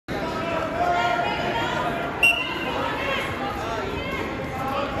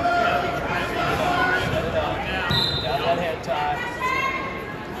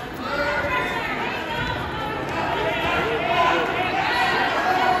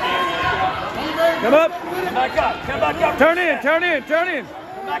Come up. Come back up. Come back up. Turn in, turn in, turn in.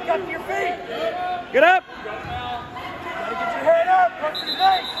 Come back up to your feet. Get up. Gotta get your head up. Go to your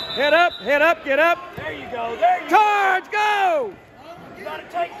face. Head up, get up. There you go. There you go. Charge, go. You gotta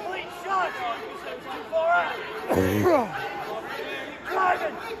take clean shots. It's too far out.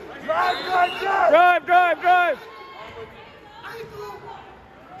 Driving. Drive. Drive.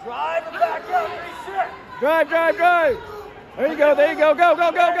 Drive and back up. Reset. Drive. There you go. Go. Go.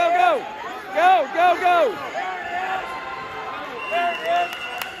 Go. There it is.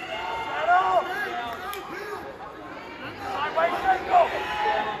 Settle. Sideways circle.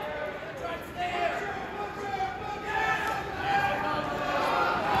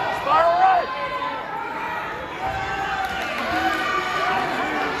 Spiral right.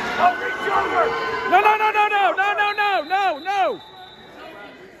 Don't reach over. No.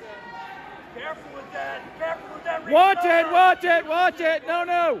 Careful with that. Reach Watch it.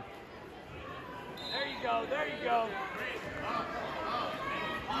 No. There you go.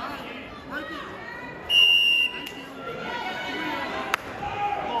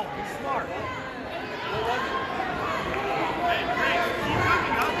 Come on, be smart.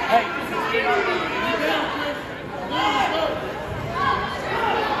 Hey.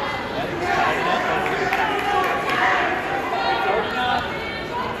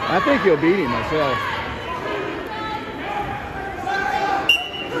 I think you'll beat him myself.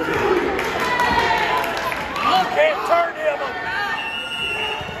 Can't turn him.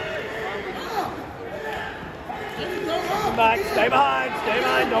 Come back, stay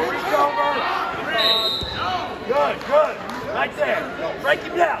behind, don't reach over. Good. Right there. Break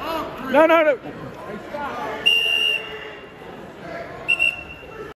him down. No.